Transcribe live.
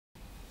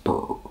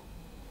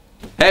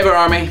Hey BURRRRR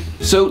Army!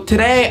 So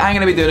today I'm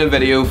going to be doing a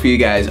video for you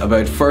guys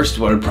about first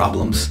world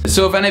problems.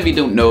 So if any of you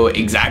don't know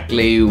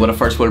exactly what a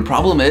first world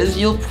problem is,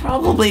 you'll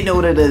probably know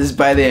what it is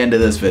by the end of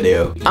this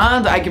video.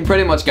 And I can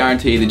pretty much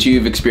guarantee that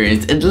you've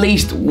experienced at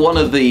least one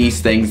of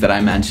these things that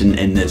I mentioned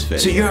in this video.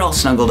 So you're all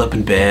snuggled up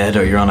in bed,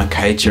 or you're on a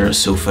couch or a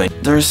sofa.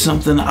 There's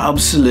something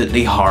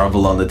absolutely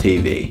horrible on the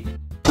TV.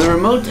 The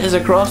remote is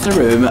across the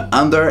room,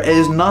 and there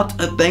is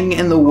not a thing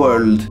in the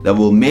world that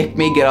will make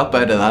me get up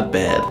out of that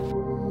bed.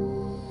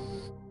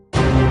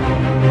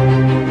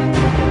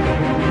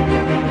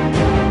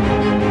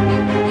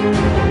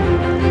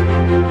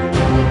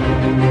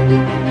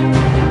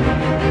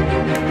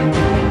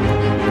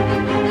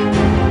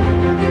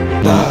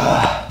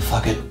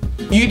 Fuck it.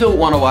 You don't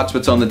want to watch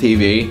what's on the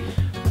TV,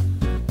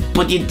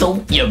 but you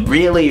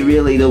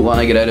really don't want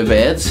to get out of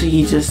bed, so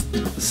you just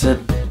sit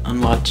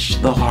and watch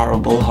the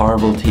horrible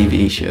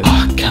TV show.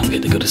 Oh, I can't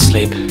wait to go to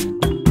sleep.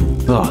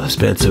 Oh, this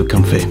bed's so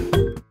comfy.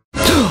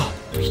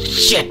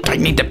 Shit, I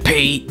need to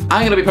pee.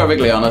 I'm gonna be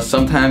perfectly honest,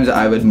 sometimes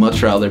I would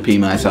much rather pee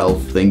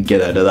myself than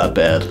get out of that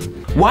bed.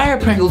 Why are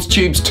Pringles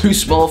tubes too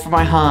small for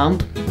my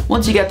hand?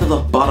 Once you get to the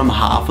bottom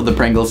half of the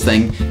Pringles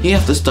thing, you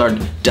have to start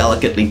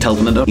delicately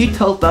tilting it up. You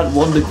tilt that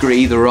 1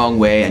 degree the wrong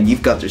way and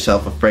you've got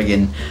yourself a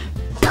friggin'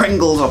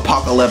 Pringles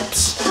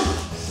apocalypse.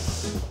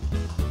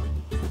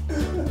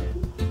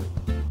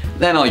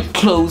 Then all your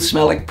clothes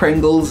smell like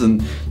Pringles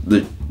and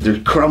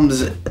there's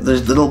crumbs,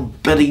 there's little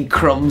bitty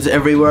crumbs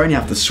everywhere and you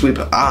have to sweep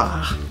it.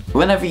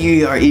 Whenever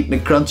you are eating a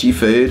crunchy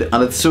food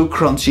and it's so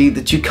crunchy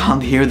that you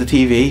can't hear the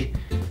TV,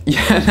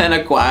 and then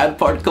a quiet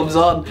part comes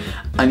on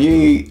and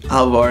you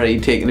have already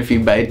taken a few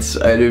bites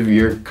out of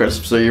your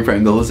crisps or your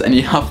Pringles and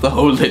you have to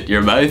hold it in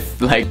your mouth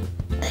like...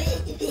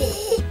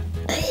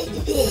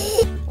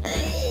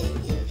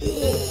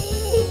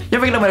 You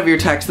ever get whenever you're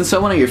texting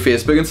someone or you're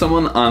Facebooking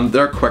someone and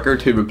they're quicker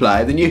to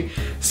reply than you,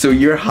 so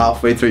you're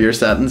halfway through your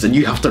sentence and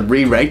you have to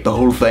rewrite the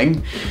whole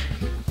thing?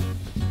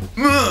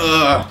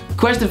 Ugh.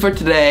 Question for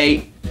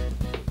today: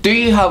 do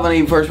you have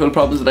any first world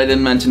problems that I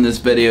didn't mention in this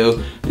video?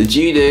 That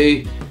you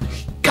do?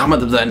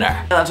 Comment them down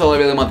there. That's all I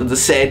really wanted to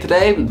say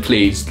today.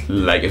 Please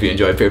like if you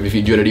enjoyed, favorite if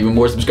you enjoyed it even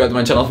more, subscribe to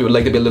my channel if you would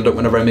like to be alerted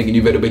whenever I make a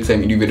new video, because I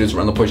make new videos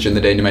around the push in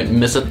the day and you might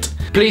miss it.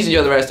 Please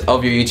enjoy the rest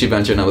of your YouTube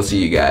venture and I will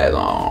see you guys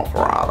on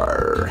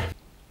Friday.